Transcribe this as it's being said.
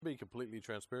Be completely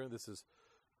transparent. This is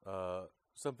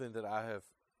something that I have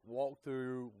walked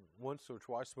through once or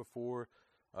twice before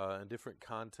in different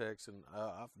contexts, and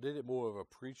I did it more of a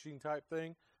preaching type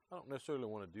thing. I don't necessarily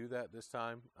want to do that this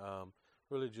time.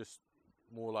 Really, just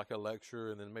more like a lecture,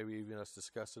 and then maybe even us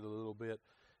discuss it a little bit.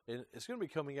 And it's going to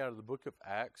be coming out of the book of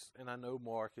Acts, and I know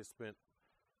Mark has spent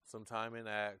some time in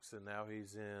Acts, and now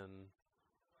he's in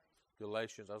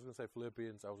Galatians. I was going to say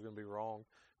Philippians. I was going to be wrong.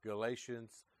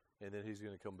 Galatians, and then he's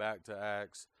going to come back to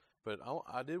Acts. But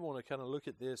I did want to kind of look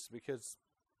at this because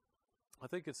I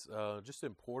think it's just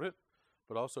important,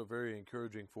 but also very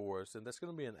encouraging for us. And that's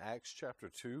going to be in Acts chapter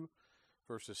 2,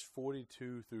 verses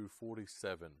 42 through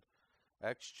 47.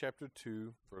 Acts chapter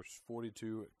 2, verse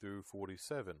 42 through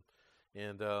 47.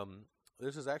 And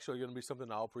this is actually going to be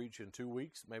something I'll preach in 2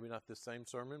 weeks. Maybe not the same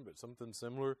sermon, but something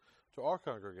similar to our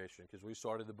congregation, because we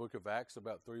started the book of Acts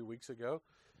about 3 weeks ago.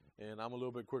 And I'm a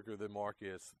little bit quicker than Mark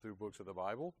is through books of the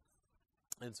Bible.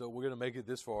 And so we're going to make it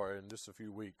this far in just a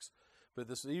few weeks. But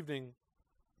this evening,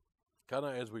 kind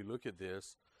of as we look at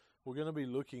this, we're going to be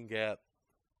looking at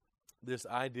this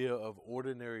idea of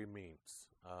ordinary means.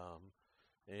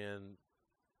 And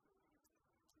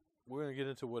we're going to get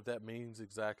into what that means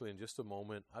exactly in just a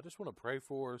moment. I just want to pray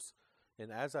for us.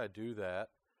 And as I do that,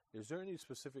 is there any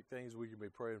specific things we can be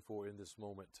praying for in this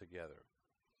moment together?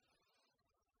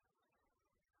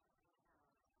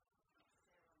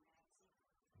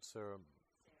 Sarah,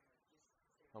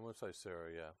 I'm going to say Sarah,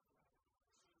 yeah.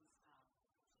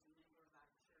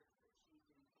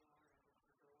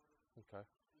 Okay.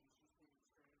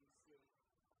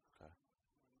 Okay.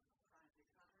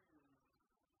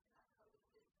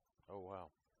 Oh, wow.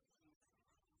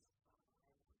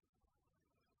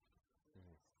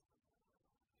 Mhm.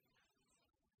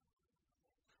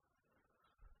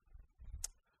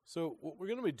 So what we're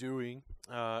going to be doing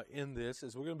in this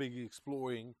is we're going to be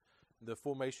exploring the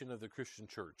formation of the Christian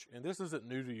church. And this isn't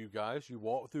new to you guys. You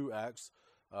walk through Acts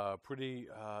pretty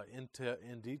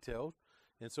in detail.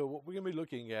 And so what we're going to be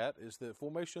looking at is the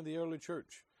formation of the early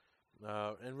church.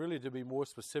 And really, to be more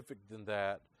specific than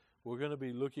that, we're going to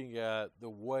be looking at the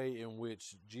way in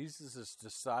which Jesus'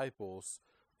 disciples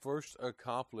first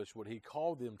accomplished what he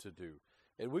called them to do.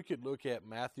 And we could look at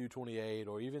Matthew 28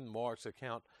 or even Mark's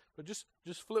account, but just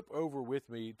flip over with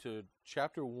me to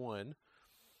chapter 1,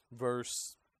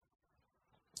 verse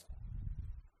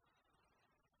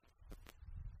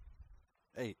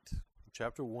 8.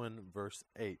 Chapter 1, verse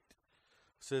 8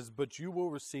 says, "But you will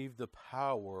receive the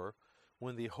power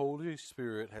when the Holy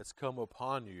Spirit has come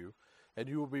upon you, and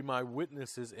you will be my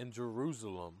witnesses in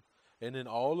Jerusalem and in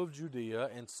all of Judea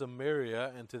and Samaria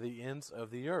and to the ends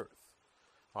of the earth."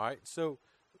 All right, so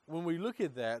when we look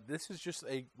at that, this is just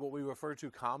what we refer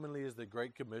to commonly as the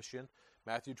Great Commission.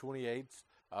 Matthew 28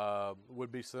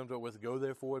 would be similar with "Go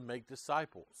therefore and make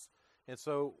disciples." And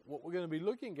so what we're going to be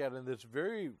looking at in this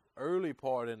very early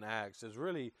part in Acts is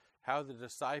really how the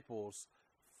disciples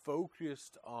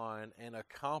focused on and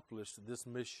accomplished this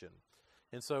mission.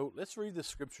 And so let's read the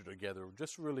scripture together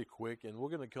just really quick, and we're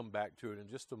going to come back to it in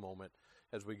just a moment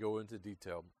as we go into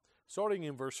detail. Starting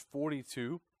in verse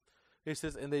 42, it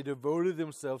says, "And they devoted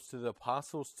themselves to the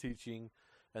apostles' teaching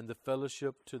and the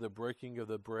fellowship, to the breaking of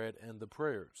the bread and the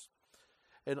prayers.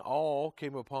 And all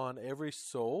came upon every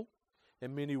soul,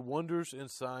 and many wonders and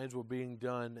signs were being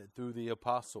done through the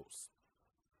apostles.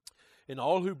 And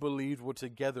all who believed were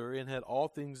together and had all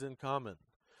things in common.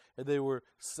 And they were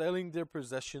selling their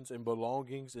possessions and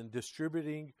belongings and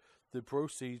distributing the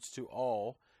proceeds to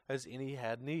all as any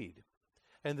had need.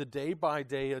 And the day by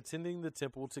day attending the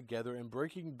temple together and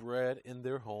breaking bread in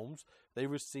their homes, they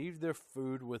received their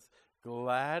food with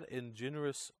glad and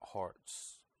generous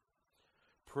hearts,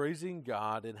 praising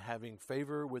God and having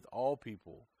favor with all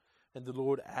people. And the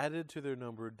Lord added to their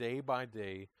number day by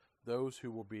day those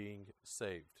who were being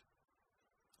saved."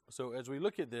 So as we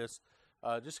look at this,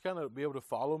 just kind of be able to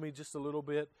follow me just a little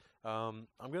bit. I'm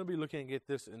going to be looking at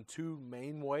this in two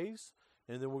main ways,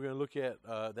 and then we're going to look at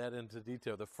that into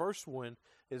detail. The first one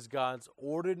is God's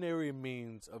ordinary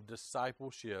means of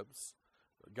discipleships.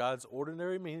 God's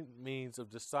ordinary means of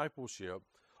discipleship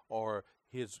are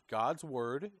God's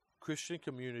Word, Christian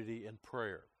community, and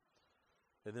prayer.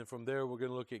 And then from there, we're going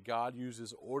to look at God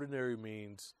uses ordinary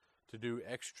means to do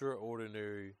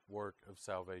extraordinary work of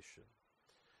salvation.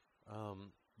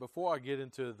 Before I get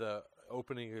into the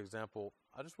opening example,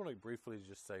 I just want to briefly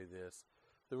just say this.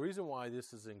 The reason why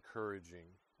this is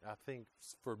encouraging, I think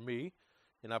for me,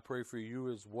 and I pray for you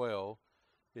as well,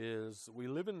 is we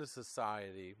live in a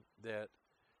society that,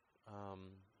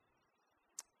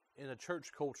 in a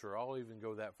church culture, I'll even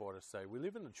go that far to say, we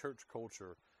live in a church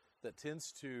culture that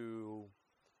tends to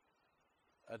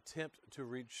attempt to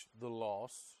reach the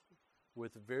lost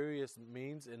with various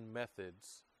means and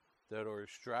methods that are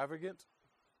extravagant,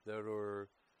 that are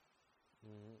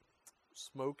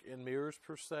smoke and mirrors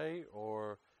per se,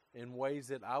 or in ways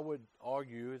that I would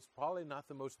argue is probably not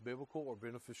the most biblical or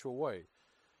beneficial way.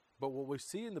 But what we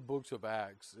see in the books of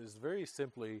Acts is very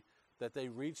simply that they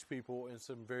reach people in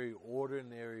some very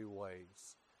ordinary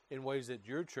ways, in ways that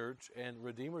your church and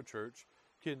Redeemer Church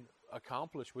can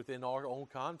accomplish within our own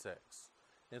context.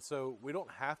 And so we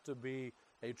don't have to be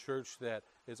a church that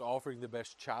is offering the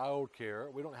best child care.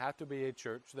 We don't have to be a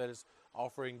church that is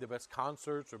offering the best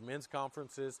concerts or men's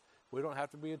conferences. We don't have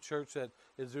to be a church that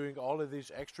is doing all of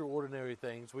these extraordinary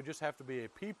things. We just have to be a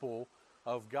people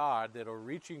of God that are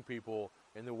reaching people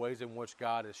in the ways in which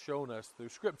God has shown us through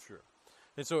Scripture.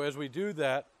 And so as we do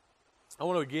that, I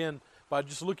want to begin by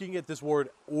just looking at this word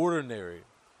ordinary.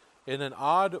 It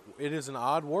is an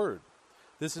odd word.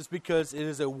 This is because it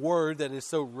is a word that is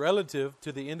so relative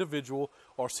to the individual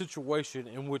or situation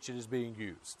in which it is being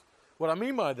used. What I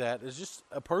mean by that is just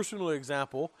a personal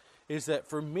example is that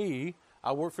for me,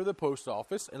 I work for the post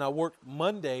office and I work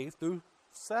Monday through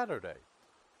Saturday,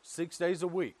 6 days a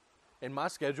week. And my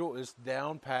schedule is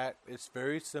down packed. It's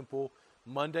very simple.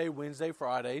 Monday, Wednesday,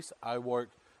 Fridays, I work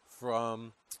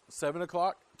from 7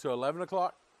 o'clock to 11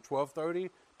 o'clock, 12:30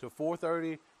 to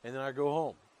 4:30, and then I go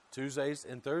home. Tuesdays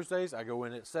and Thursdays, I go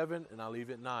in at 7 and I leave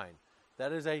at 9.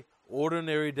 That is a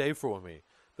ordinary day for me.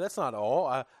 But that's not all.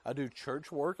 I do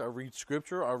church work. I read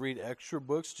Scripture. I read extra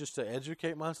books just to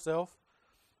educate myself.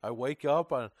 I wake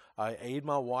up. I aid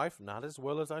my wife, not as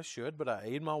well as I should, but I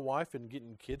aid my wife in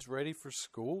getting kids ready for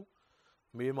school.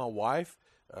 Me and my wife,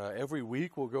 every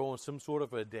week we'll go on some sort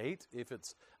of a date. If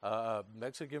it's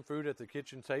Mexican food at the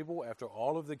kitchen table after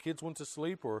all of the kids went to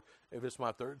sleep, or if it's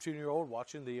my 13-year-old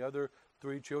watching the other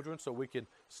 3 children so we can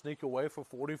sneak away for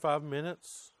 45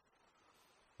 minutes.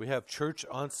 We have church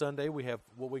on Sunday. We have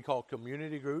what we call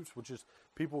community groups, which is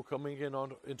people coming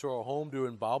into our home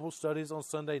doing Bible studies on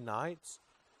Sunday nights.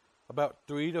 About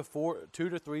 2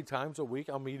 to 3 times a week,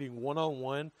 I'm meeting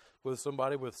one-on-one with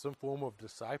somebody with some form of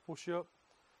discipleship.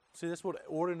 See, that's what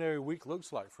ordinary week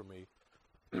looks like for me.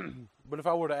 But if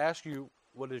I were to ask you,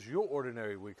 what does your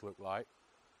ordinary week look like?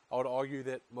 I would argue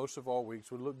that most of our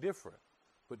weeks would look different.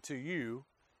 But to you,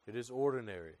 it is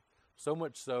ordinary. So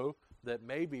much so that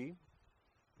maybe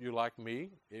you're like me.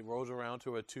 It rolls around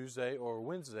to a Tuesday or a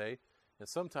Wednesday, and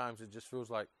sometimes it just feels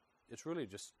like it really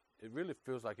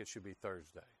feels like it should be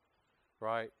Thursday,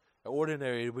 right?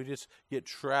 Ordinary, we just get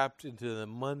trapped into the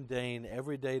mundane,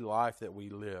 everyday life that we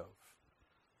live.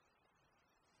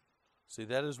 See,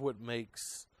 that is what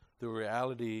makes the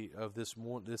reality of this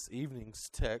evening's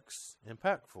text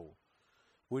impactful.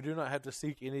 We do not have to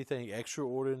seek anything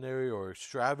extraordinary or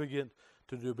extravagant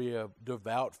to be a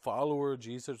devout follower of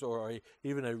Jesus or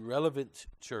even a relevant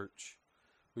church.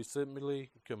 We simply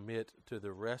commit to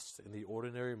the rest and the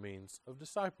ordinary means of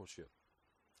discipleship.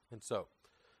 And so,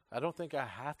 I don't think I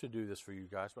have to do this for you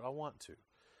guys, but I want to.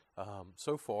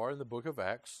 So far in the book of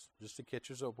Acts, just to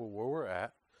catch us up with where we're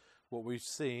at, what we've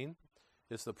seen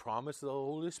is the promise of the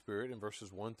Holy Spirit in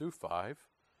verses 1 through 5.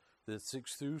 Then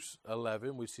 6 through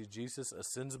 11, we see Jesus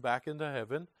ascends back into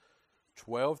heaven.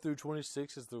 12 through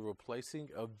 26 is the replacing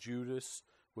of Judas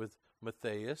with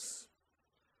Matthias.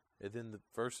 And then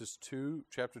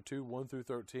chapter 2, 1 through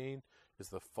 13 is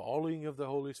the falling of the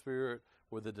Holy Spirit,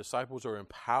 where the disciples are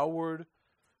empowered.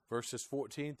 Verses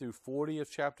 14 through 40 of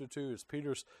chapter 2 is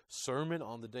Peter's sermon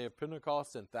on the day of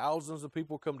Pentecost, and thousands of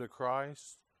people come to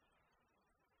Christ.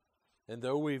 And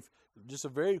though we've just a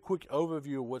very quick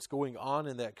overview of what's going on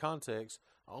in that context,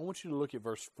 I want you to look at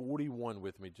verse 41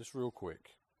 with me, just real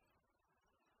quick.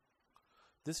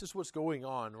 This is what's going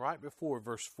on right before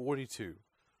verse 42.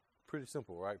 Pretty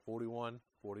simple, right? 41,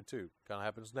 42. Kind of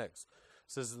happens next. It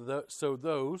says, so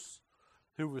those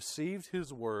who received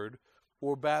his word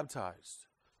were baptized.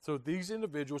 So these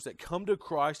individuals that come to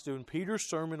Christ during Peter's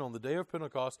sermon on the day of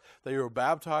Pentecost, they are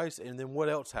baptized, and then what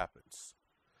else happens?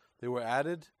 They were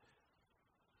added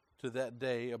to that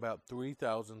day about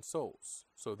 3,000 souls.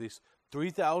 So these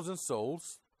 3,000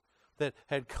 souls that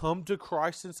had come to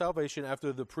Christ in salvation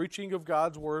after the preaching of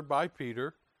God's word by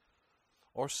Peter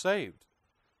are saved.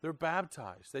 They're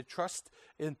baptized. They trust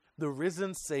in the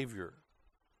risen Savior.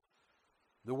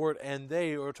 The word "and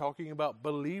they" are talking about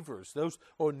believers. Those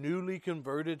are newly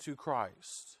converted to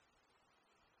Christ.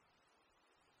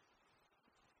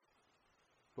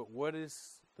 But what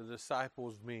is the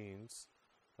disciples' means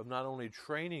of not only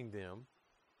training them,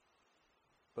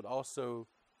 but also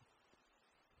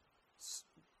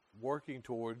working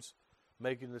towards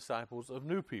making disciples of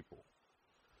new people?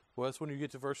 Well, that's when you get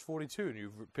to verse 42, and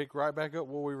you pick right back up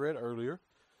what we read earlier.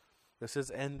 It says,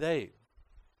 and they.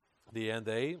 The and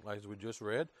they, as we just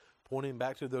read, pointing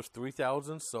back to those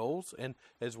 3,000 souls, and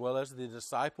as well as the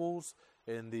disciples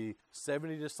and the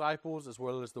 70 disciples, as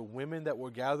well as the women that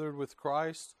were gathered with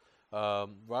Christ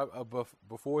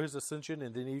before his ascension,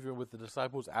 and then even with the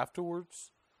disciples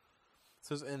afterwards. It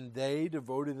says, and they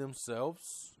devoted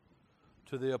themselves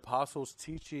to the apostles'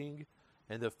 teaching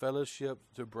and the fellowship,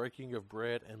 to breaking of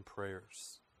bread and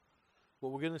prayers.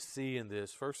 What we're going to see in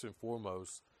this, first and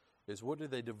foremost, is what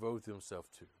did they devote themselves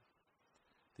to?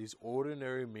 These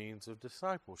ordinary means of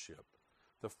discipleship.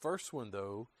 The first one,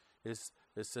 though, is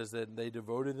it says that they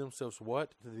devoted themselves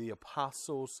what? To the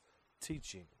apostles'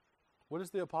 teaching. What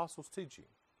is the apostles' teaching?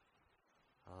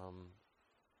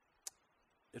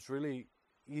 It's really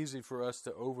easy for us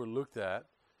to overlook that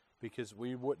because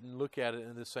we wouldn't look at it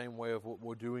in the same way of what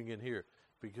we're doing in here.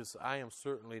 Because I am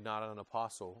certainly not an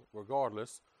apostle,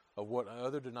 regardless of what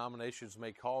other denominations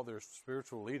may call their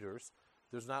spiritual leaders.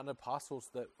 There's not an apostles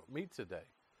that meet today.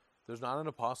 There's not an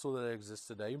apostle that exists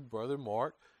today. Brother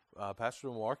Mark, Pastor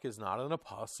Mark is not an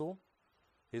apostle.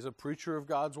 He's a preacher of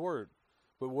God's word.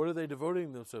 But what are they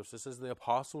devoting themselves to? This is the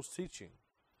apostles' teaching.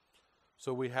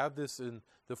 So we have this in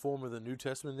the form of the New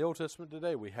Testament and the Old Testament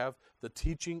today. We have the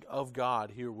teaching of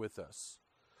God here with us.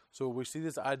 So we see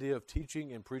this idea of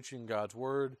teaching and preaching God's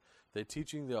word. The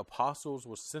teaching the apostles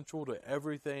was central to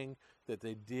everything that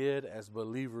they did as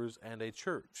believers and a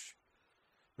church.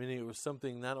 Meaning it was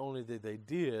something not only that they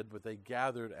did, but they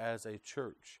gathered as a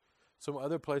church. Some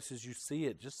other places you see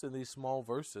it just in these small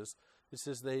verses. It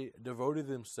says they devoted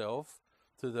themselves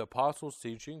to the apostles'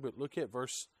 teaching, but look at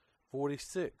verse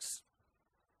 46.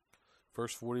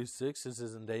 Verse 46, it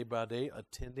says, and day by day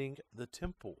attending the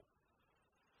temple.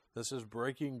 This is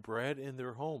breaking bread in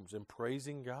their homes and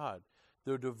praising God.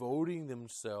 They're devoting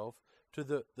themselves to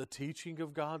the teaching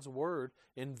of God's word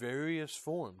in various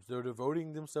forms. They're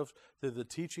devoting themselves to the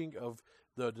teaching of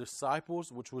the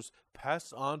disciples, which was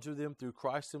passed on to them through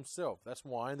Christ himself. That's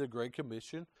why in the Great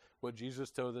Commission, what Jesus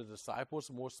told the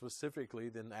disciples more specifically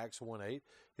than Acts 1:8,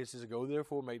 he says, go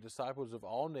therefore make disciples of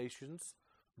all nations,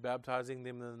 baptizing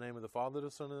them in the name of the Father, the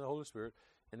Son, and the Holy Spirit.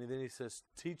 And then he says,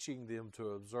 teaching them to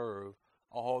observe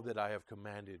all that I have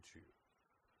commanded you.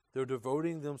 They're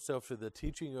devoting themselves to the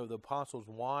teaching of the apostles.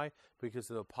 Why? Because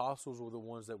the apostles were the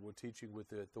ones that were teaching with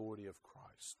the authority of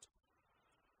Christ.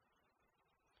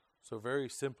 So very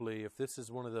simply, if this is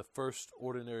one of the first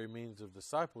ordinary means of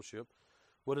discipleship,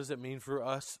 what does it mean for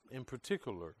us in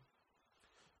particular?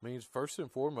 It means first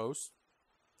and foremost,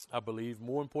 I believe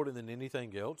more important than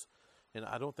anything else, and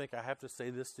I don't think I have to say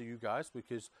this to you guys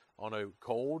because on a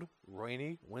cold,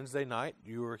 rainy Wednesday night,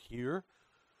 you are here,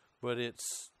 but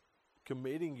it's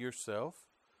committing yourself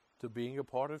to being a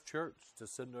part of church, to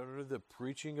sit under the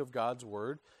preaching of God's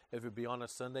word, if it be on a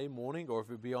Sunday morning or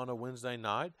if it be on a Wednesday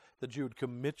night, that you would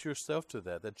commit yourself to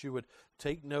that you would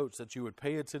take notes, that you would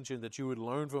pay attention, that you would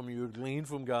learn from, you would glean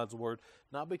from God's word,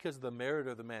 not because of the merit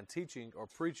of the man teaching or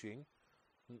preaching,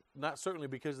 not certainly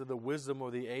because of the wisdom or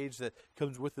the age that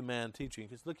comes with the man teaching.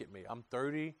 Because look at me, I'm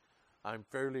 30, I'm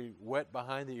fairly wet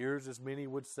behind the ears, as many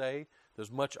would say.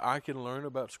 There's much I can learn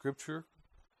about Scripture.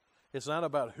 It's not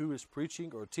about who is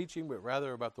preaching or teaching, but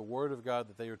rather about the Word of God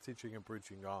that they are teaching and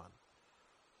preaching on.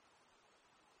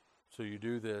 So you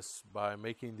do this by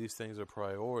making these things a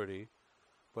priority,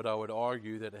 but I would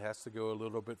argue that it has to go a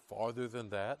little bit farther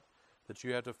than that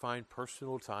you have to find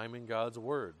personal time in God's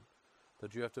Word,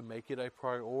 that you have to make it a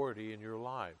priority in your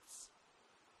lives,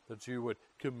 that you would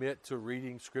commit to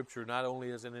reading Scripture not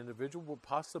only as an individual, but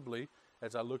possibly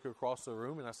as I look across the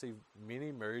room and I see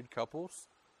many married couples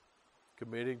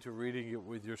committing to reading it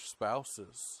with your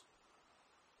spouses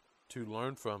to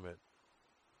learn from it.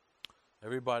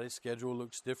 Everybody's schedule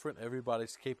looks different.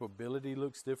 Everybody's capability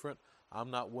looks different. I'm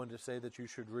not one to say that you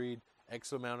should read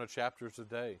X amount of chapters a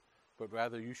day, but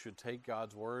rather you should take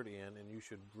God's word in and you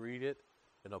should read it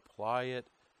and apply it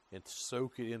and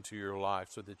soak it into your life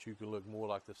so that you can look more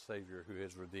like the Savior who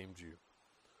has redeemed you.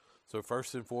 So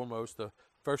first and foremost, the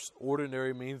first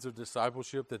ordinary means of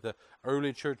discipleship that the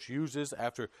early church uses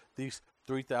after these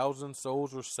 3,000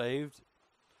 souls were saved,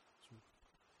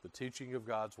 the teaching of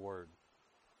God's word.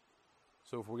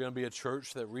 So if we're going to be a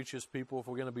church that reaches people, if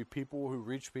we're going to be people who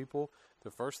reach people,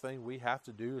 the first thing we have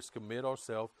to do is commit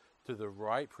ourselves to the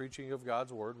right preaching of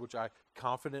God's word, which I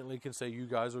confidently can say you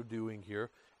guys are doing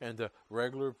here, and the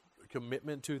regular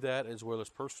commitment to that as well as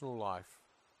personal life.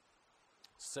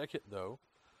 Second, though,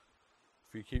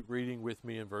 if you keep reading with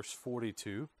me in verse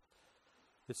 42,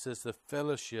 it says the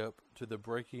fellowship to the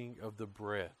breaking of the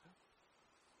bread.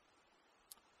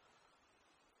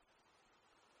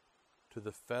 To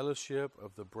the fellowship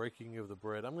of the breaking of the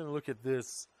bread. I'm going to look at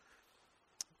this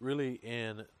really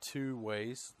in two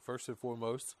ways. First and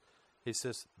foremost, he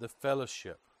says the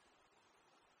fellowship.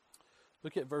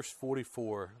 Look at verse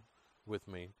 44 with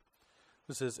me.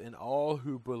 It says, and all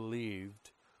who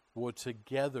believed were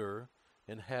together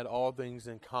and had all things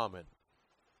in common.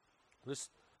 Let's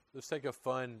take a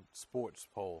fun sports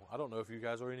poll. I don't know if you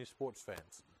guys are any sports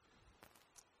fans.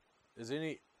 Is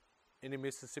any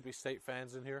Mississippi State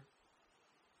fans in here?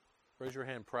 Raise your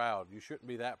hand proud. You shouldn't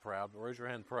be that proud, but raise your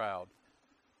hand proud.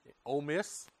 Ole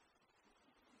Miss?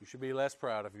 You should be less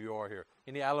proud if you are here.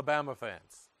 Any Alabama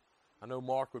fans? I know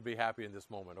Mark would be happy in this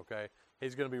moment, okay?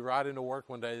 He's going to be riding to work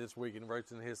one day this week and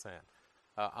raising his hand.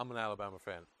 I'm an Alabama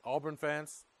fan. Auburn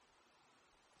fans?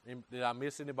 Did I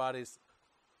miss anybody's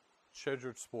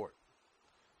treasured sport?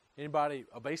 Anybody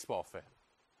a baseball fan?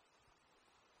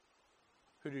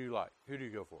 Who do you like? Who do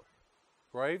you go for?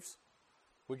 Braves?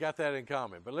 We got that in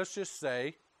common. But let's just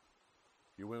say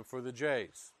you went for the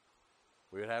Jays.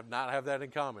 We would not have that in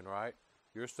common, right?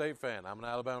 You're a State fan. I'm an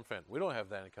Alabama fan. We don't have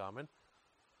that in common.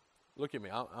 Look at me.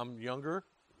 I'm younger.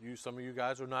 Some of you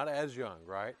guys are not as young,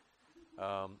 right?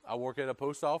 I work at a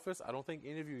post office. I don't think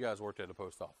any of you guys worked at a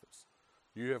post office.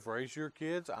 You have raised your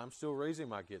kids. I'm still raising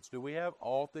my kids. Do we have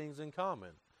all things in common?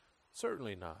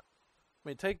 Certainly not. I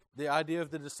mean, take the idea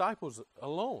of the disciples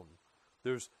alone.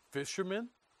 There's fishermen.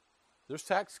 There's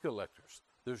tax collectors.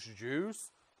 There's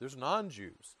Jews. There's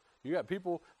non-Jews. You got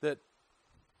people that,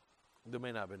 there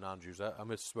may not be non-Jews. I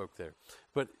misspoke there.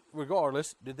 But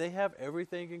regardless, did they have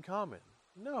everything in common?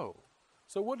 No.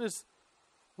 So what does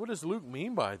Luke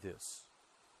mean by this?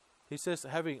 He says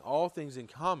having all things in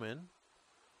common,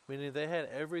 meaning they had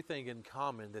everything in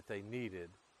common that they needed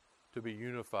to be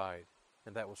unified,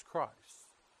 and that was Christ.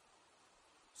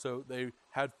 So they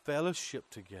had fellowship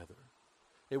together.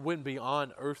 It went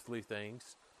beyond earthly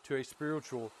things to a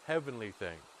spiritual, heavenly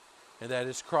thing, and that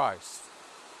is Christ.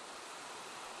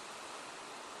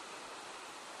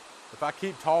 If I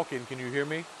keep talking, can you hear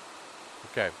me?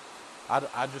 Okay.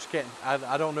 I just can't,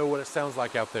 I don't know what it sounds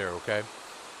like out there, okay?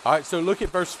 All right, so look at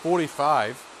verse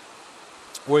 45,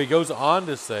 where he goes on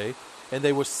to say, and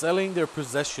they were selling their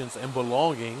possessions and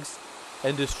belongings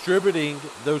and distributing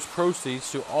those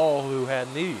proceeds to all who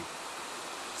had need.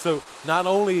 So not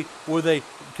only were they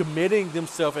committing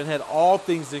themselves and had all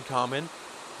things in common,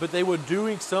 but they were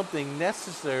doing something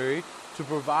necessary to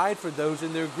provide for those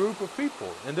in their group of people,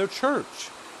 in their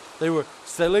church. They were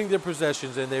selling their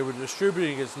possessions and they were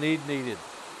distributing as need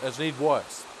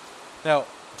was. Now,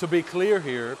 to be clear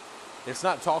here, it's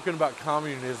not talking about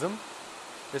communism.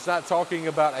 It's not talking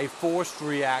about a forced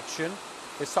reaction.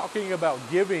 It's talking about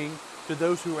giving to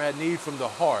those who had need from the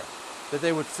heart. That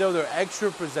they would sell their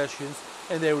extra possessions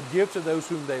and they would give to those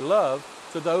whom they love,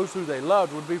 so those who they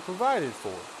loved would be provided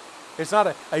for. It's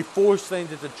not a forced thing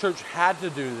that the church had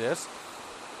to do this.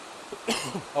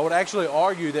 I would actually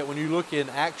argue that when you look in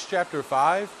Acts chapter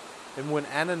 5, and when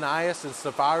Ananias and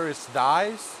Sapphira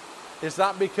dies, it's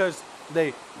not because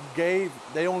they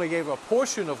only gave a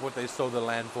portion of what they sold the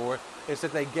land for. It's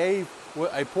that they gave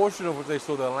a portion of what they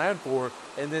sold the land for,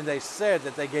 and then they said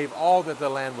that they gave all that the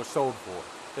land was sold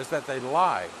for. It's that they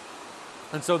lied.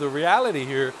 And so the reality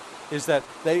here is that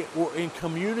they were in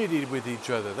community with each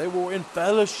other. They were in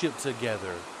fellowship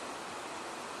together.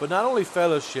 But not only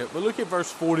fellowship, but look at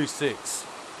verse 46.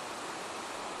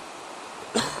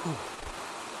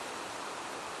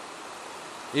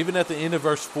 Even at the end of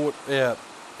verse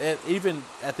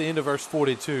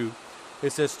 42,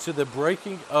 it says, to the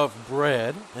breaking of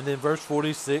bread. And then verse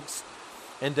 46,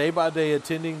 and day by day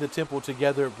attending the temple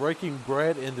together, breaking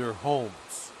bread in their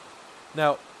homes.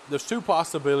 Now, there's two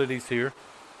possibilities here.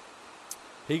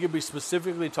 He could be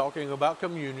specifically talking about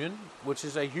communion, which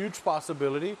is a huge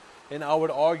possibility. And I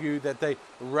would argue that they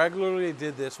regularly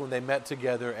did this when they met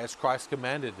together as Christ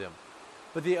commanded them.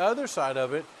 But the other side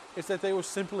of it is that they were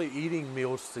simply eating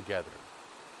meals together.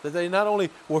 That they not only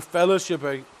were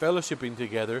fellowshipping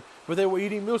together, but they were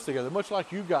eating meals together, much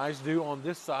like you guys do on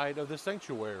this side of the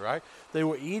sanctuary, right? They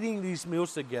were eating these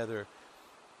meals together.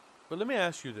 But let me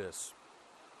ask you this.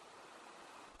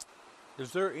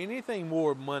 Is there anything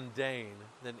more mundane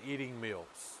than eating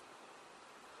meals?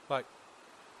 Like,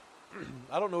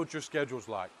 I don't know what your schedule's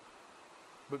like,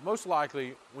 but most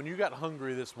likely when you got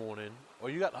hungry this morning, or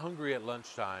you got hungry at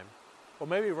lunchtime, or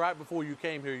maybe right before you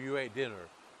came here you ate dinner,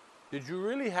 did you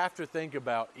really have to think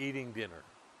about eating dinner?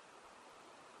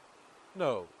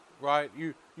 No, right?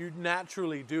 You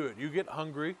naturally do it. You get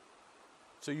hungry,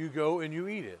 so you go and you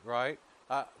eat it, right?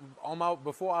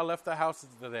 Before I left the house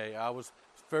today, I was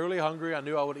fairly hungry. I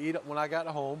knew I would eat it when I got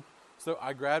home, so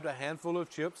I grabbed a handful of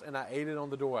chips and I ate it on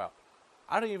the door out.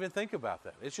 I didn't even think about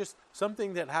that. It's just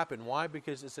something that happened. Why?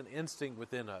 Because it's an instinct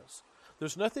within us.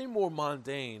 There's nothing more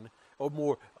mundane or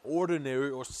more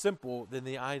ordinary or simple than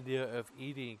the idea of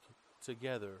eating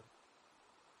together.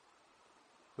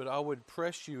 But I would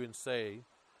press you and say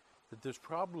that there's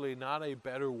probably not a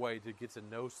better way to get to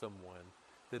know someone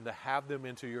than to have them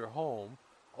into your home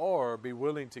or be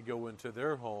willing to go into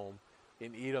their home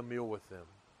and eat a meal with them.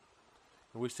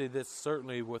 And we see that's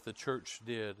certainly what the church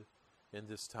did in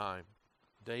this time,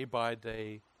 day by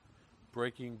day,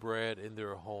 breaking bread in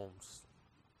their homes.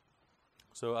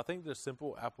 So I think the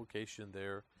simple application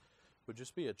there would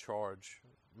just be a charge,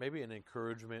 maybe an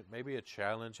encouragement, maybe a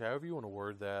challenge, however you want to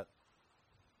word that.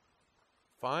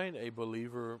 Find a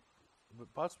believer,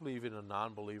 but possibly even a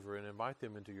non-believer, and invite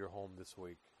them into your home this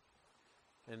week.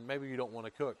 And maybe you don't want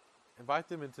to cook. Invite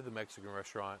them into the Mexican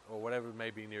restaurant or whatever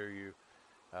may be near you.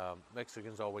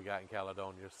 Mexican's all we got in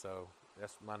Caledonia, so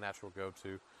that's my natural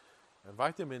go-to.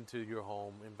 Invite them into your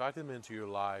home, invite them into your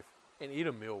life, and eat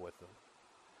a meal with them.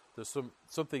 There's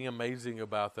something amazing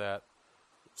about that.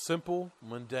 Simple,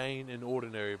 mundane, and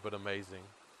ordinary, but amazing.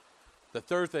 The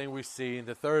third thing we see, and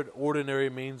the third ordinary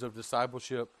means of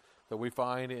discipleship that we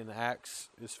find in Acts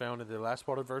is found in the last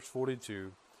part of verse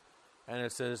 42. And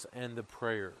it says, and the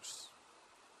prayers.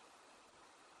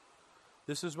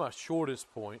 This is my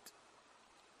shortest point,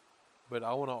 but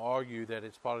I want to argue that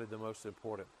it's probably the most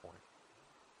important point.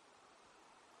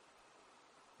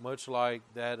 Much like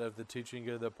that of the teaching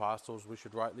of the apostles, we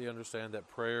should rightly understand that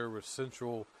prayer was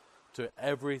central to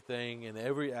everything and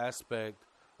every aspect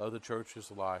of the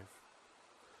church's life.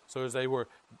 So as they were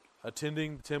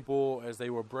attending the temple, as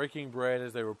they were breaking bread,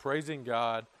 as they were praising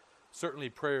God, certainly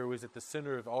prayer was at the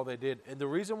center of all they did. And the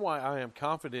reason why I am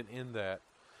confident in that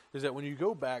is that when you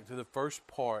go back to the first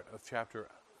part of chapter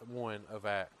 1 of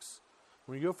Acts,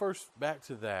 when you go first back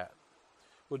to that,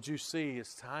 what you see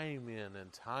is time in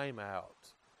and time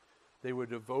out. They were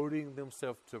devoting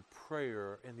themselves to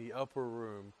prayer in the upper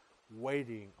room,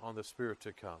 waiting on the Spirit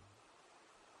to come.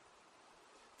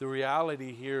 The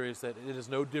reality here is that it is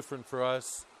no different for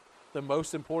us. The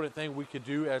most important thing we could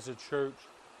do as a church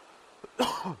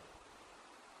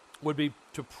would be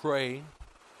to pray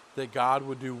that God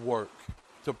would do work.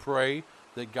 To pray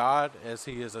that God, as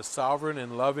He is a sovereign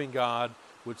and loving God,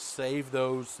 would save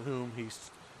those whom He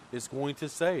is going to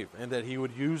save, and that He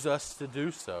would use us to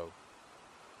do so.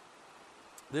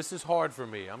 This is hard for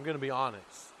me. I'm going to be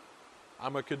honest.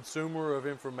 I'm a consumer of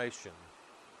information.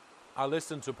 I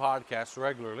listen to podcasts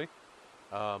regularly.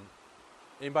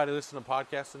 Anybody listen to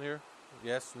podcasts in here?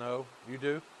 Yes, no, you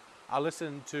do? I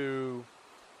listen to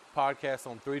podcasts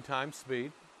on 3 times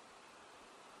speed.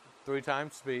 3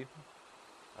 times speed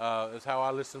is how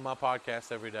I listen to my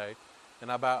podcast every day. And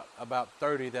about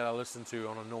 30 that I listen to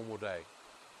on a normal day.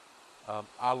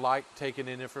 I like taking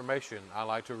in information. I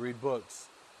like to read books.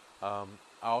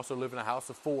 I also live in a house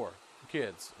of 4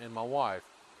 kids and my wife.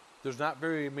 There's not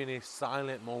very many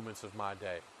silent moments of my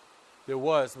day. There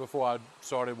was before I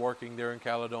started working there in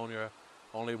Caledonia.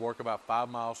 Only work about 5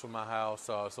 miles from my house,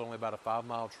 so it's only about a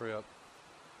 5-mile trip.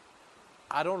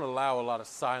 I don't allow a lot of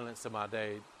silence in my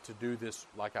day to do this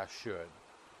like I should.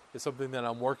 It's something that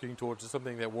I'm working towards. It's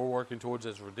something that we're working towards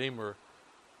as Redeemer.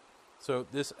 So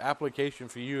this application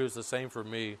for you is the same for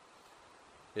me.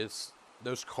 It's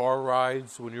those car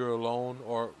rides when you're alone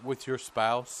or with your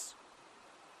spouse.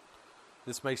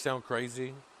 This may sound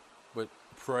crazy, but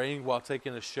praying while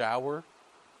taking a shower,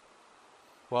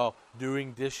 while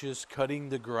doing dishes, cutting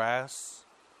the grass.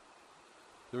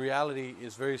 The reality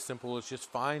is very simple. It's just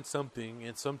find something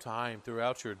and some time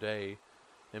throughout your day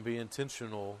and be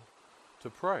intentional to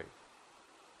pray.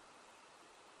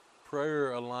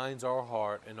 Prayer aligns our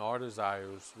heart and our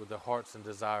desires with the hearts and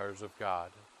desires of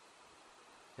God.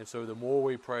 And so the more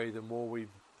we pray, the more we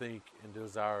think and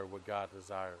desire what God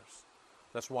desires.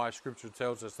 That's why Scripture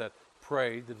tells us that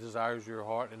pray the desires of your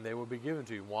heart and they will be given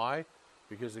to you. Why?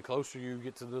 Because the closer you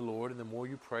get to the Lord and the more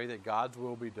you pray that God's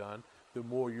will be done, the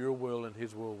more your will and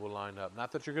His will line up.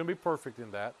 Not that you're going to be perfect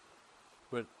in that,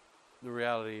 but the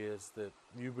reality is that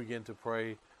you begin to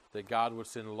pray that God would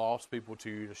send lost people to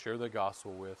you to share the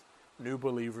gospel with, new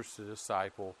believers to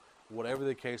disciple, whatever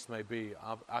the case may be.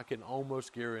 I can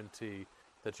almost guarantee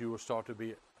that you will start to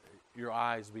be, your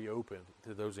eyes be opened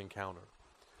to those encounters.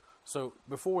 So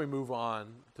before we move on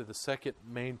to the second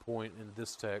main point in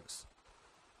this text,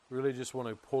 really just want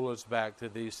to pull us back to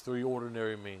these 3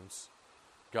 ordinary means: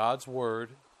 God's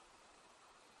Word,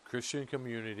 Christian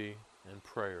community, and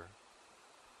prayer.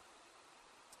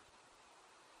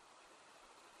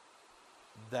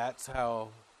 That's how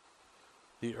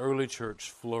the early church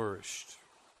flourished.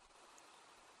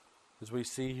 As we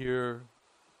see here,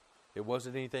 it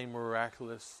wasn't anything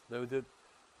miraculous. Though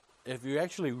if you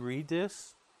actually read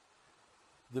this,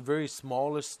 the very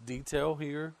smallest detail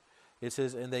here, it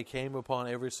says, and they came upon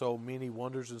every soul, many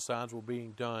wonders and signs were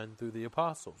being done through the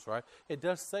apostles, right? It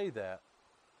does say that,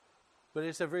 but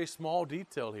it's a very small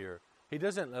detail here. He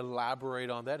doesn't elaborate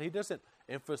on that. He doesn't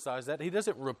emphasize that. He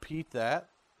doesn't repeat that,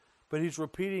 but he's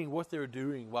repeating what they're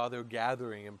doing while they're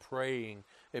gathering and praying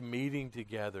and meeting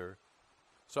together.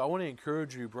 So I want to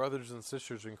encourage you, brothers and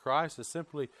sisters in Christ, to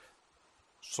simply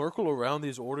circle around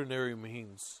these ordinary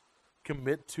means.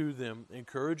 Commit to them.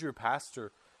 Encourage your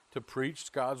pastor to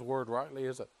preach God's word rightly,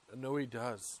 as I know he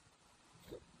does.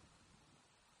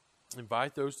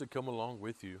 Invite those to come along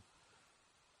with you.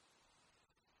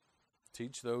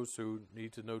 Teach those who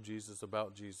need to know Jesus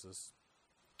about Jesus.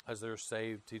 As they're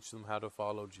saved, teach them how to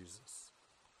follow Jesus.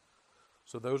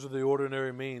 So those are the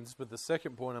ordinary means. But the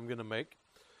second point I'm going to make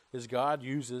is God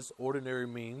uses ordinary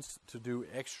means to do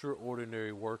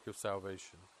extraordinary work of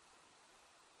salvation.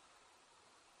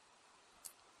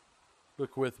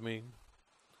 Look with me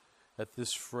at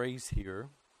this phrase here,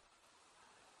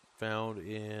 found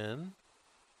in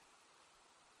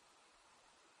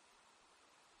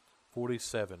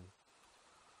 47. It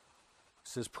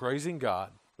says, praising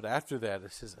God, but after that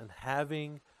it says, and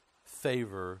having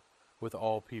favor with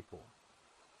all people.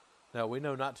 Now we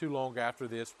know not too long after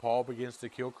this, Paul begins to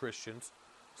kill Christians.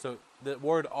 So the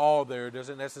word all there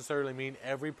doesn't necessarily mean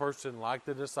every person like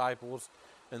the disciples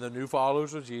and the new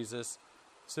followers of Jesus.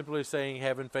 Simply saying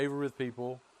having favor with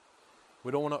people.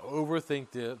 We don't want to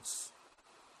overthink this.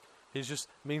 It just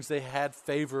means they had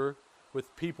favor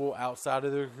with people outside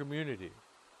of their community.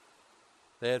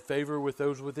 They had favor with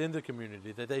those within the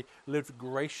community. That they lived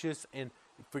gracious and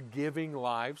forgiving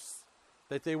lives.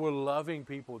 That they were loving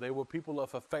people. They were people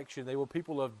of affection. They were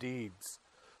people of deeds.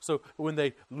 So when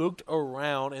they looked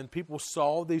around and people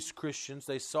saw these Christians,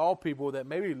 they saw people that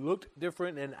maybe looked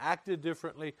different and acted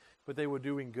differently, but they were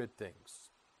doing good things.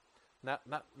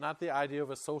 Not the idea of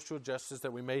a social justice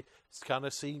that we may kind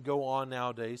of see go on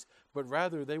nowadays, but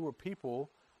rather they were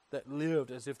people that lived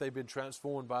as if they'd been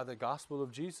transformed by the gospel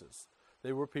of Jesus.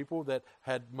 They were people that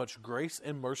had much grace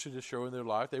and mercy to show in their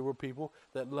life. They were people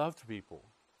that loved people.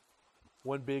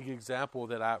 One big example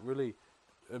that I really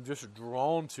am just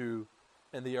drawn to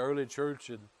in the early church,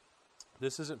 and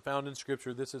this isn't found in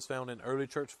Scripture, this is found in early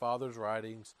church fathers'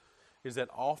 writings, is that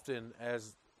often,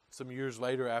 as some years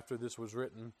later after this was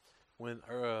written, when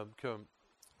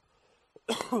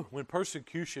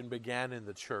persecution began in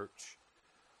the church,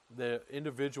 the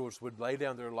individuals would lay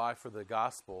down their life for the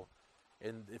gospel,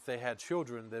 and if they had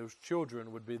children, those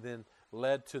children would be then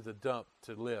led to the dump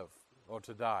to live or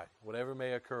to die, whatever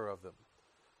may occur of them.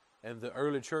 And the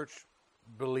early church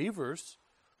believers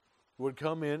would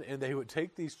come in and they would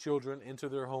take these children into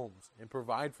their homes and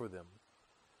provide for them.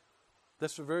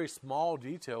 That's a very small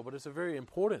detail, but it's a very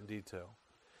important detail.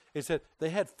 It said they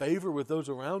had favor with those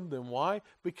around them. Why?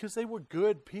 Because they were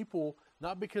good people,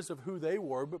 not because of who they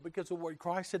were, but because of what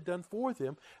Christ had done for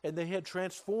them, and they had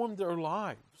transformed their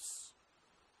lives.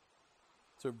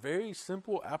 It's a very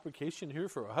simple application here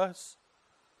for us,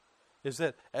 is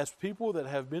that as people that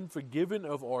have been forgiven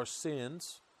of our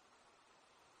sins,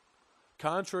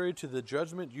 contrary to the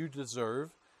judgment you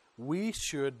deserve, we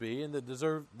should be, and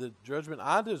the judgment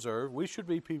I deserve, we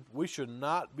should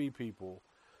not be people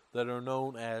that are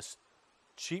known as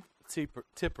cheap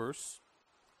tippers,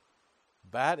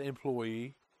 bad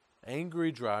employee,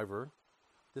 angry driver.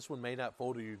 This one may not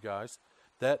fall to you guys.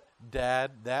 That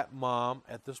dad, that mom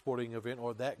at the sporting event,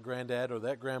 or that granddad or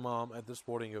that grandmom at the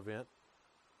sporting event,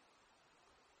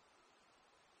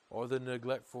 or the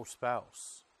neglectful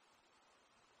spouse.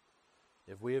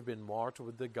 If we have been marked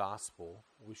with the gospel,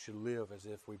 we should live as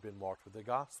if we've been marked with the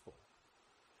gospel.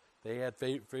 They had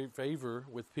favor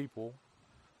with people,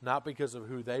 not because of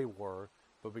who they were,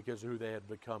 but because of who they had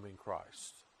become in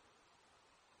Christ.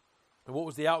 And what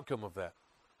was the outcome of that?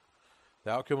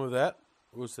 The outcome of that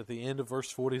was at the end of verse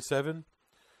 47.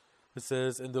 It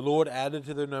says, and the Lord added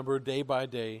to their number day by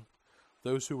day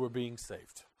those who were being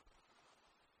saved.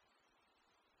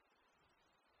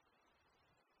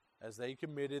 As they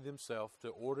committed themselves to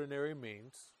ordinary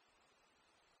means,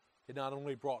 it not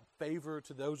only brought favor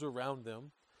to those around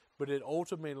them, but it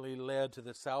ultimately led to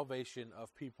the salvation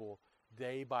of people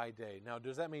day by day. Now,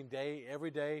 does that mean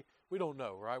every day? We don't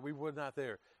know, right? We were not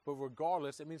there. But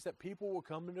regardless, it means that people were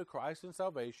coming to Christ in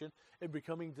salvation and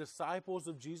becoming disciples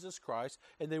of Jesus Christ,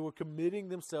 and they were committing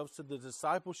themselves to the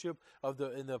discipleship of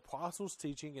the apostles'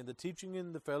 teaching and the teaching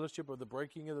in the fellowship of the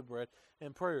breaking of the bread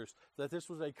and prayers. That this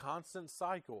was a constant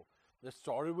cycle. That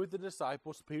started with the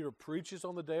disciples. Peter preaches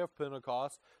on the day of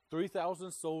Pentecost.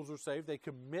 3,000 souls are saved. They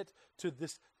commit to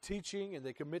this teaching, and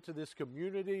they commit to this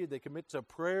community. They commit to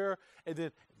prayer. And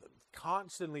then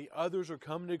constantly others are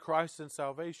coming to Christ in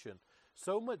salvation.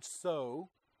 So much so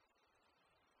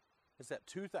is that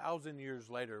 2,000 years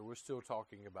later, we're still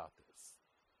talking about this.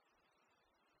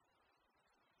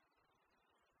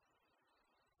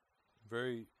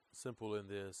 Very simple in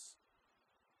this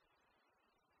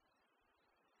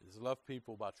is love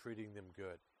people by treating them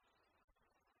good.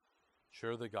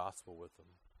 Share the gospel with them.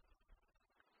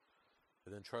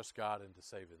 And then trust God into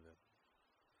saving them.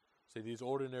 See, these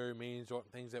ordinary means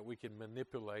aren't things that we can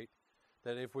manipulate.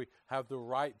 That if we have the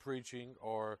right preaching,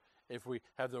 or if we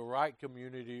have the right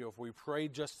community, or if we pray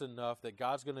just enough, that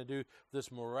God's going to do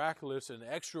this miraculous and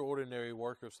extraordinary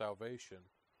work of salvation.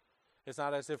 It's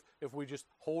not as if we just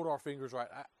hold our fingers right.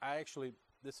 I actually,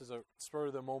 this is a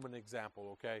spur-of-the-moment example,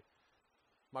 okay?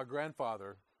 My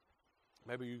grandfather,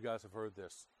 maybe you guys have heard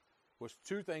this, was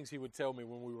two things he would tell me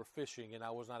when we were fishing and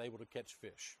I was not able to catch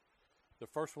fish. The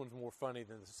first one's more funny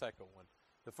than the second one.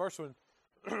 The first one,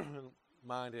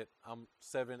 mind it, I'm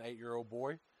 7, 8-year-old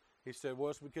boy. He said, well,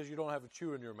 it's because you don't have a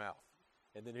chew in your mouth.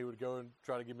 And then he would go and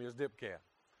try to give me his dip can.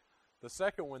 The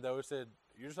second one, though, he said,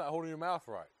 you're just not holding your mouth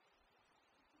right.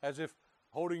 As if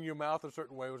holding your mouth a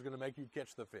certain way was going to make you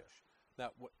catch the fish. Now,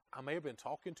 I may have been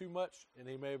talking too much, and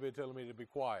he may have been telling me to be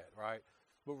quiet, right?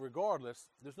 But regardless,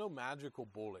 there's no magical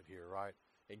bullet here, right?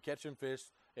 In catching fish,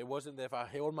 it wasn't that if I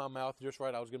held my mouth just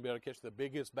right, I was going to be able to catch the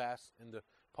biggest bass in the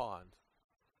pond.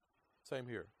 Same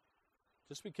here.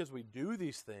 Just because we do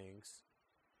these things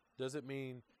doesn't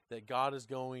mean that God is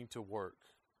going to work.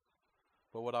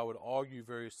 But what I would argue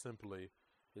very simply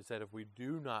is that if we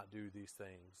do not do these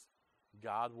things,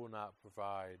 God will not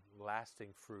provide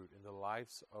lasting fruit in the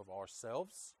lives of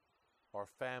ourselves, our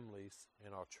families,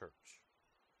 and our church.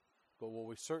 But what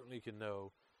we certainly can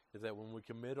know is that when we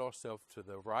commit ourselves to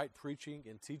the right preaching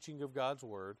and teaching of God's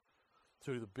Word,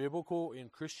 to the biblical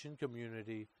and Christian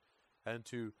community, and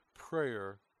to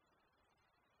prayer,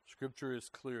 Scripture is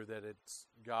clear that it's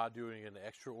God doing an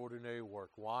extraordinary work.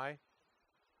 Why?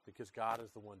 Because God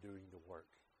is the one doing the work,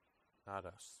 not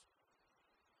us.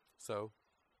 So,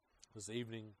 this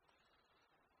evening,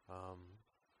 I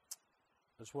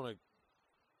just want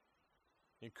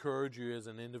to encourage you as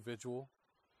an individual.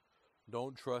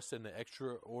 Don't trust in the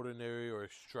extraordinary or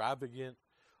extravagant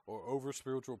or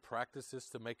over-spiritual practices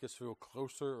to make us feel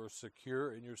closer or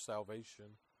secure in your salvation.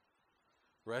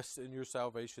 Rest in your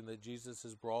salvation that Jesus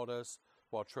has brought us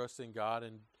while trusting God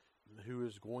and who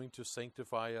is going to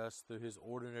sanctify us through his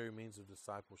ordinary means of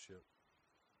discipleship.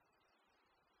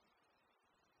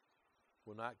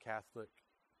 We're not Catholic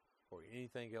or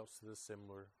anything else that is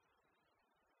similar.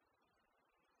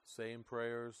 Saying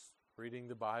prayers, reading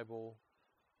the Bible,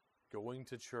 going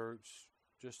to church,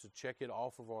 just to check it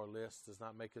off of our list does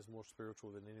not make us more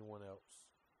spiritual than anyone else.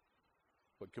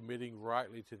 But committing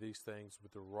rightly to these things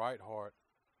with the right heart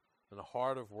and a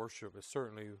heart of worship is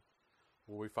certainly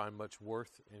where we find much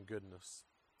worth and goodness.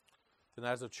 And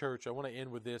as a church, I want to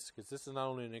end with this because this is not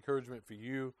only an encouragement for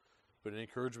you, but an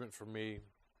encouragement for me.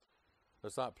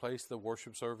 Let's not place the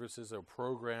worship services or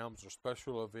programs or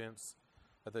special events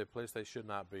at the place they should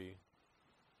not be.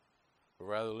 But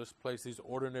rather, let's place these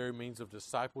ordinary means of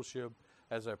discipleship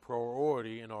as a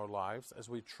priority in our lives as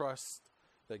we trust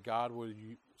that God will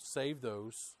save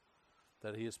those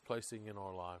that he is placing in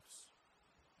our lives.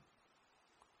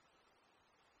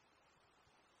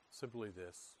 Simply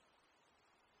this.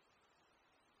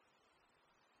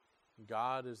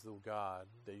 God is the God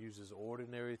that uses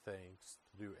ordinary things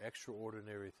to do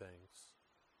extraordinary things.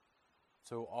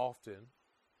 So often,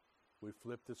 we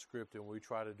flip the script and we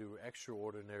try to do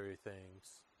extraordinary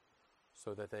things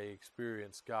so that they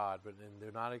experience God, but then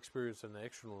they're not experiencing an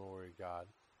extraordinary God.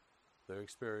 They're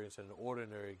experiencing an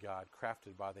ordinary God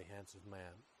crafted by the hands of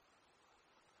man.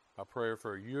 My prayer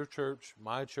for your church,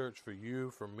 my church, for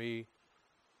you, for me,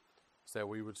 is that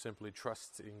we would simply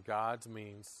trust in God's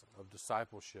means of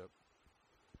discipleship.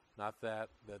 Not that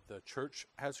the church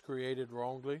has created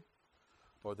wrongly,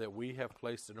 or that we have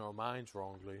placed in our minds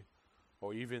wrongly,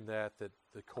 or even that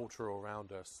the culture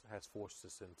around us has forced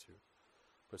us into.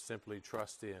 But simply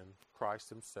trust in Christ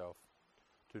himself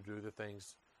to do the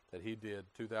things that he did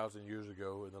 2,000 years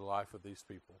ago in the life of these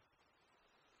people.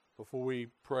 Before we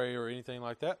pray or anything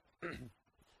like that,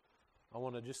 I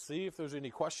want to just see if there's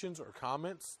any questions or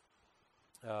comments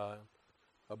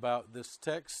about this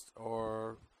text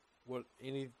or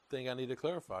anything I need to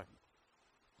clarify.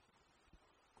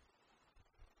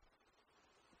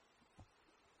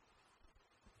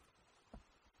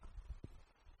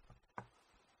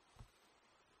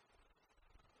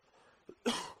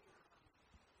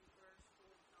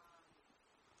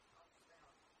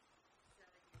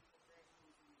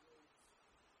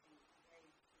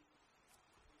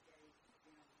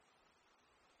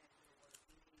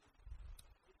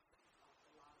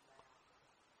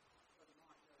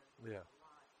 Yeah. a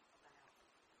lot about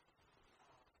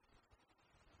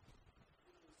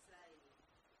being saved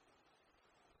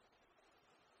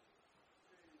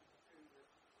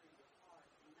through your heart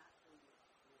and not through your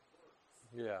works.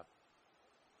 Yeah.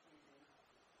 And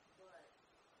but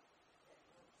that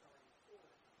works are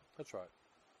important. That's right.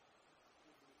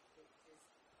 And it just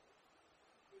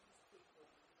these people,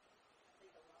 I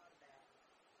think a lot about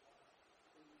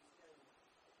when you study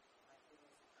like this.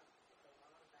 I think a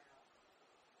lot about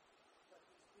what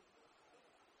these people had,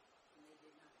 and they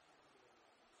did not have very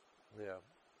much. Yeah.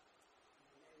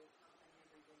 And they were common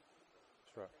everyday people.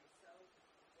 That's right. They sold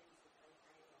the things that they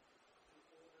had in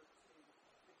order to,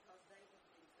 because they had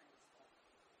been transformed.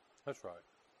 That's right.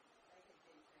 They had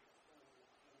been transformed,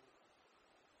 and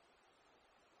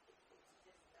it's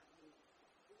just, I mean,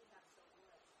 we have so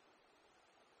much.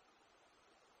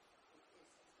 It's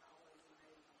just always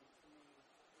amazing to me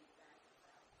to think back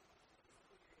about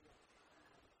this period of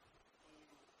time and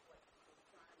what was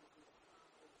trying to be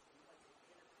accomplished and what had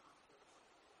been accomplished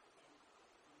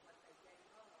and what they gave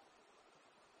up.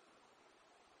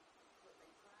 What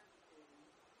they tried to do,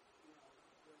 you know,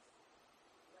 was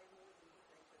way more than what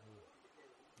they could afford to do.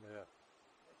 Yeah.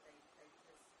 But they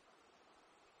just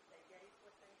they gave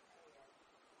what they had to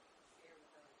share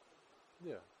with other people.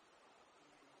 Yeah.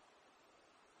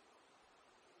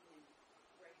 And even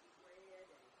breaking bread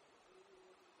and eating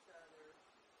with each other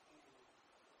and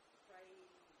praying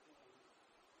and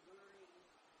learning.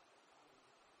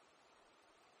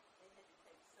 They had to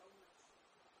take so much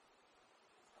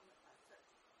such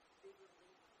bigger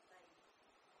leap of faith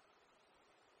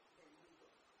than we do.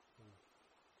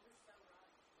 You're so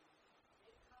right.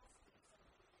 It costs them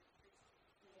something to be a Christian.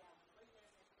 Yeah. We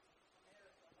live in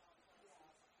America of all places.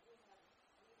 Yeah.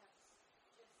 We have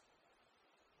just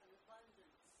an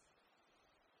abundance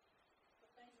of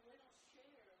things we don't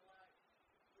share like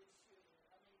we should.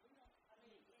 I mean, we don't. I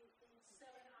mean, in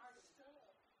selling our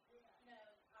stuff. Yeah. You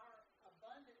know, our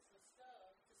abundance of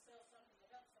stuff to sell something to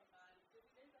help somebody. Did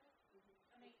we do that? Mm-hmm.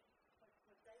 I mean,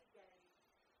 what they gave,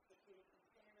 in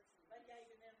comparison, they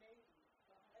gave in their need.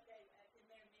 They gave in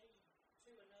their need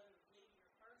to another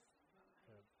needier person.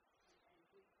 Right. Yeah. And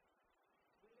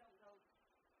we don't go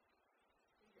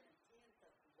even a tenth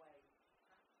of the way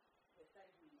that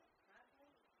they went.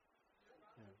 Right? You're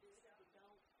right. Yeah. We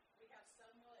don't. We have so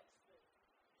much, but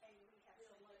and we have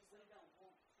so much we don't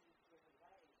want to give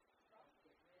away or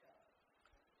get rid of.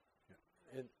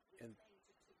 Yeah. And things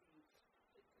to be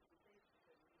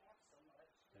because we have so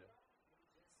much. Yeah. We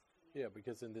just can't. Yeah,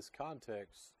 because in this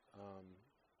context,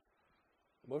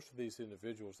 most of these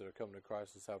individuals that are coming to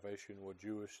Christ and salvation were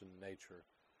Jewish in nature.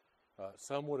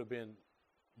 Some would have been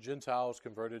Gentiles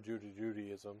converted to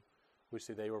Judaism. We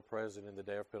see they were present in the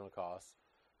day of Pentecost.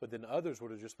 But then others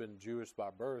would have just been Jewish by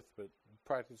birth, but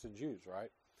practicing Jews,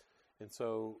 right? And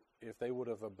so if they would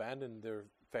have abandoned their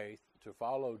faith to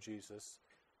follow Jesus,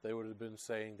 they would have been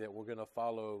saying that we're going to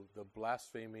follow the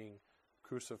blaspheming,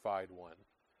 crucified one.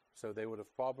 So they would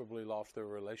have probably lost their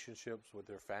relationships with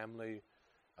their family.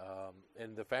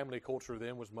 And the family culture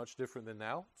then was much different than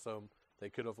now. So they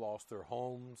could have lost their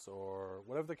homes or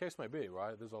whatever the case may be,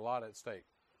 right? There's a lot at stake.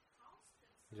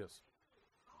 Yes.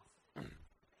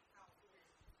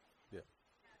 Yeah.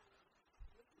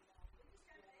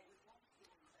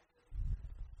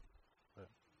 Yeah.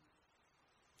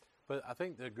 But I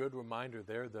think the good reminder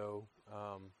there, though,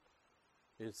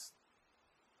 is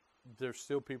there's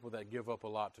still people that give up a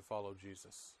lot to follow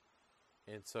Jesus.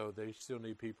 And so they still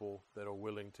need people that are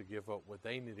willing to give up what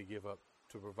they need to give up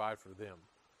to provide for them.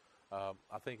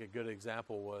 I think a good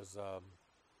example was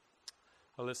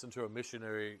I listened to a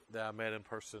missionary that I met in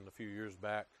person a few years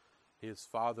back. His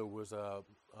father was a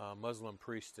Muslim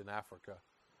priest in Africa.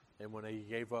 And when he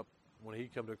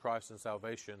came to Christ and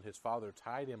salvation, his father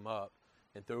tied him up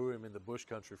and threw him in the bush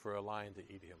country for a lion to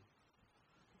eat him.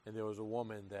 And there was a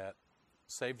woman that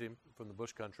saved him from the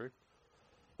bush country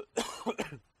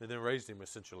and then raised him,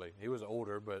 essentially. He was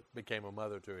older, but became a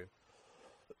mother to him.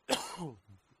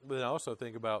 But I also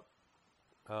think about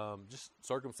just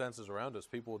circumstances around us,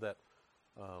 people that,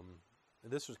 and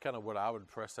this was kind of what I would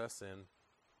press us in,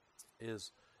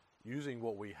 is using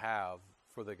what we have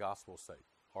for the gospel's sake.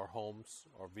 Our homes,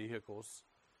 our vehicles,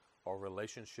 our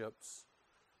relationships,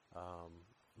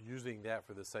 using that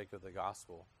for the sake of the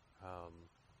gospel.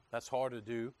 That's hard to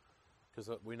do because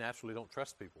we naturally don't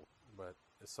trust people, but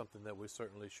it's something that we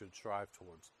certainly should strive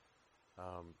towards.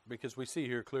 Because we see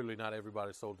here clearly not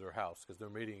everybody sold their house because they're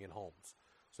meeting in homes.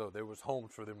 So there was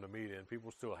homes for them to meet in.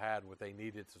 People still had what they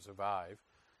needed to survive.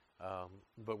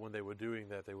 But when they were doing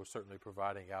that, they were certainly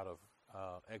providing out of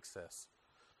excess.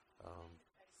 They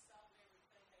sold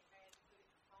everything they had and put it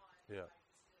in the pot. Yeah.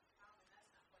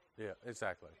 Yeah,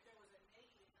 exactly. If there was a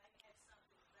need and they had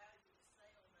something of value to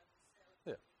sell, they would sell it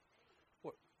Yeah. to me.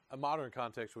 What a modern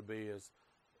context would be is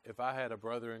if I had a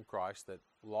brother in Christ that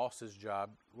lost his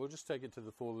job, we'll just take it to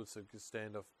the fullest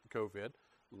extent of COVID,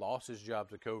 lost his job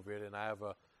to COVID, and I have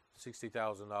a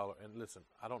 $60,000. And listen,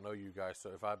 I don't know you guys,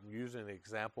 so if I'm using an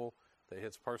example that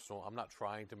hits personal, I'm not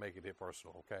trying to make it hit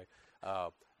personal, okay?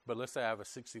 But let's say I have a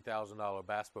 $60,000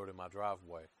 bass boat in my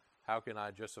driveway. How can I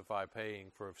justify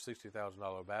paying for a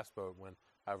 $60,000 bass boat when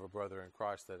I have a brother in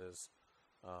Christ that has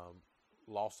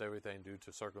lost everything due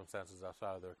to circumstances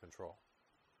outside of their control?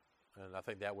 And I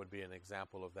think that would be an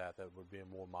example of that. That would be a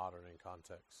more modern in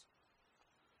context.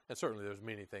 And certainly there's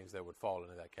many things that would fall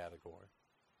into that category.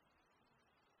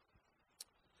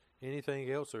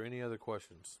 Anything else or any other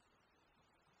questions?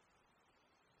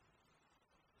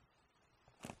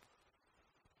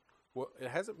 Well, it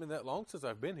hasn't been that long since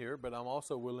I've been here, but I'm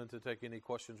also willing to take any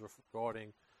questions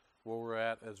regarding where we're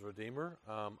at as Redeemer.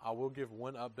 I will give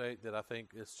one update that I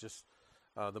think is just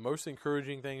the most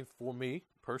encouraging thing for me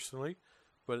personally,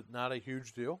 but not a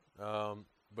huge deal,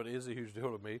 but is a huge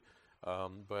deal to me.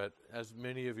 But as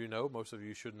many of you know, most of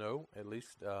you should know at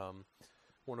least,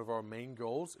 one of our main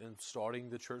goals in starting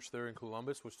the church there in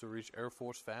Columbus was to reach Air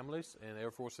Force families and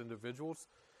Air Force individuals.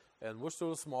 And we're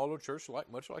still a smaller church,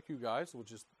 much like you guys,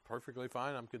 which is perfectly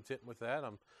fine. I'm content with that.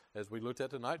 As we looked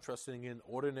at tonight, trusting in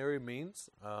ordinary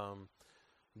means.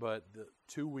 But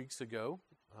 2 weeks ago,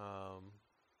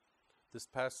 this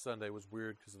past Sunday was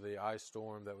weird because of the ice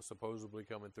storm that was supposedly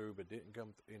coming through, but didn't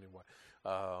come anyway.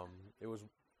 It was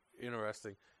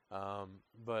interesting.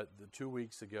 But 2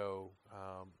 weeks ago,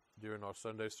 during our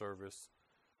Sunday service,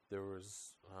 there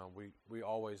was we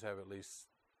always have at least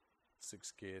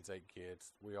 6 kids, 8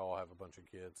 kids. We all have a bunch of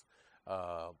kids.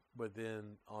 But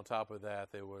then on top of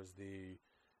that, there was the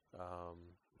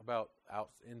about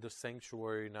out in the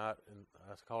sanctuary, I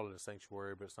call it a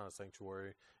sanctuary, but it's not a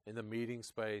sanctuary. In the meeting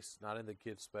space, not in the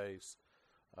kids space,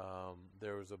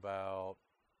 there was about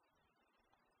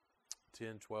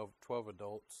 10, 12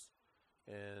 adults,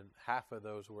 and half of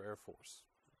those were Air Force,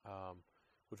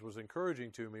 which was encouraging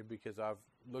to me because I've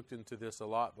looked into this a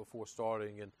lot before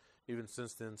starting, and even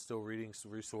since then, still reading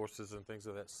some resources and things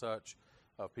of that such,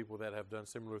 of people that have done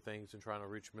similar things in trying to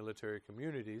reach military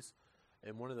communities.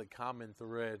 And one of the common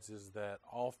threads is that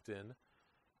often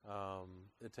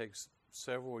it takes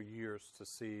several years to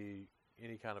see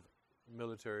any kind of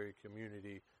military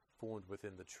community formed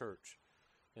within the church.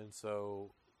 And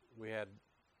so we had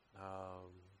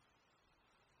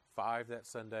 5 that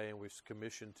Sunday, and we've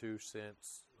commissioned 2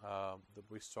 since that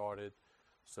we started.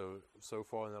 So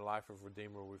far in the life of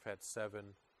Redeemer, we've had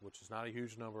 7, which is not a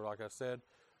huge number, like I said,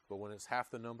 but when it's half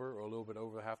the number or a little bit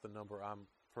over half the number, I'm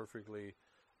perfectly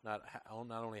not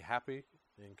only happy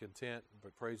and content,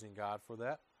 but praising God for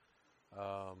that.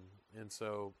 And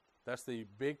so that's the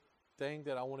big thing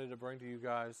that I wanted to bring to you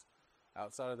guys.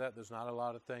 Outside of that, there's not a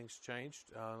lot of things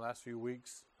changed in the last few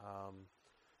weeks.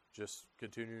 Just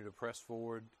continuing to press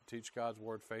forward, teach God's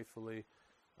word faithfully.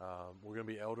 We're going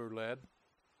to be elder-led,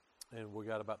 and we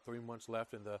got about 3 months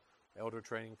left in the elder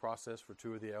training process for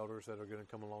 2 of the elders that are going to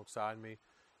come alongside me.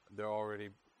 They're already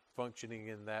functioning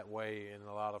in that way in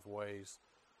a lot of ways,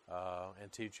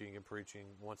 and teaching and preaching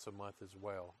once a month as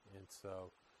well. And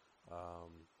so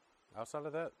outside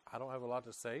of that, I don't have a lot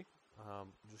to say.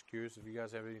 Just curious if you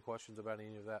guys have any questions about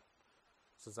any of that.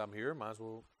 Since I'm here, might as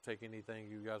well take anything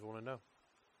you guys want to know.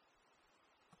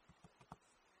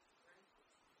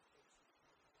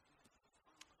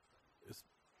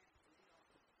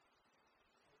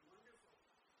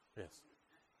 Yes.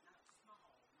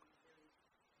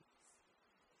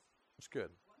 It's good.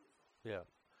 Yeah.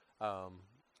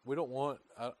 We don't want,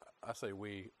 I say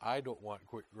I don't want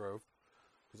quick growth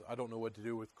because I don't know what to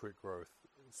do with quick growth.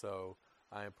 So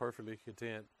I am perfectly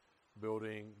content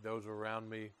building those around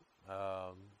me.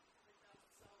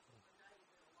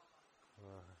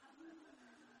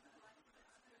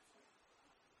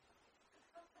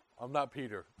 I'm not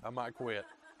Peter. I might quit.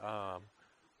 I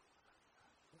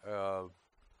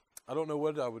don't know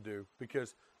what I would do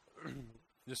because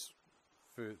just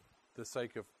for the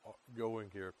sake of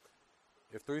going here,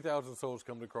 if 3,000 souls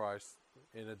come to Christ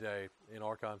in a day, in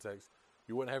our context,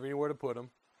 you wouldn't have anywhere to put them,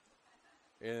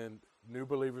 and new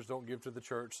believers don't give to the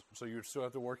church, so you'd still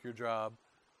have to work your job,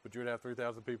 but you'd have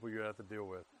 3,000 people you'd have to deal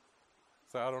with.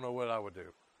 So I don't know what I would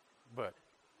do, but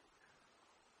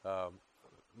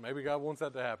maybe God wants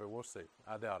that to happen. We'll see.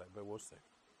 I doubt it, but we'll see.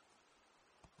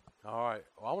 All right.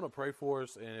 Well, I want to pray for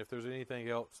us, and if there's anything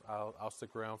else, I'll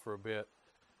stick around for a bit,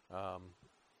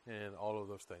 and all of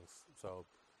those things. So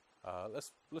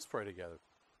let's pray together.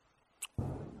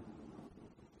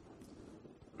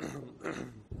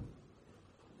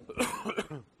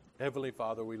 Heavenly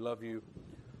Father, we love you.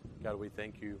 God, we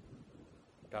thank you.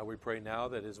 God, we pray now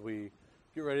that as we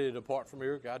get ready to depart from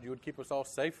here, God, you would keep us all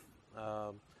safe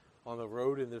on the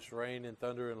road in this rain and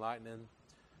thunder and lightning.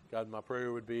 God, my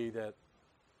prayer would be that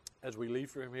as we leave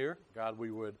from here, God,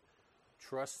 we would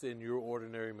trust in your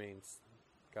ordinary means.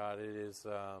 God, it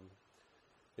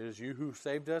is you who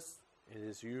saved us. It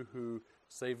is you who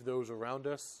saved those around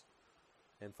us.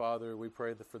 And Father, we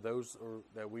pray that for those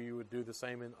that we would do the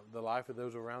same in the life of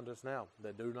those around us now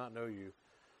that do not know you.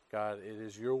 God, it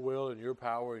is your will and your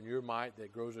power and your might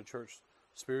that grows a church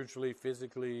spiritually,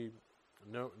 physically,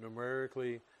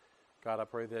 numerically. God, I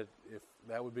pray that if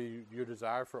that would be your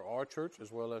desire for our church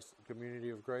as well as the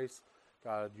community of grace,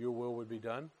 God, your will would be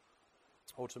done.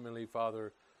 Ultimately,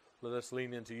 Father, let us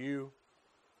lean into you,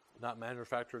 not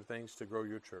manufacture things to grow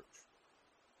your church.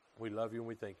 We love you and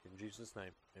we thank you. In Jesus'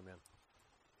 name, amen.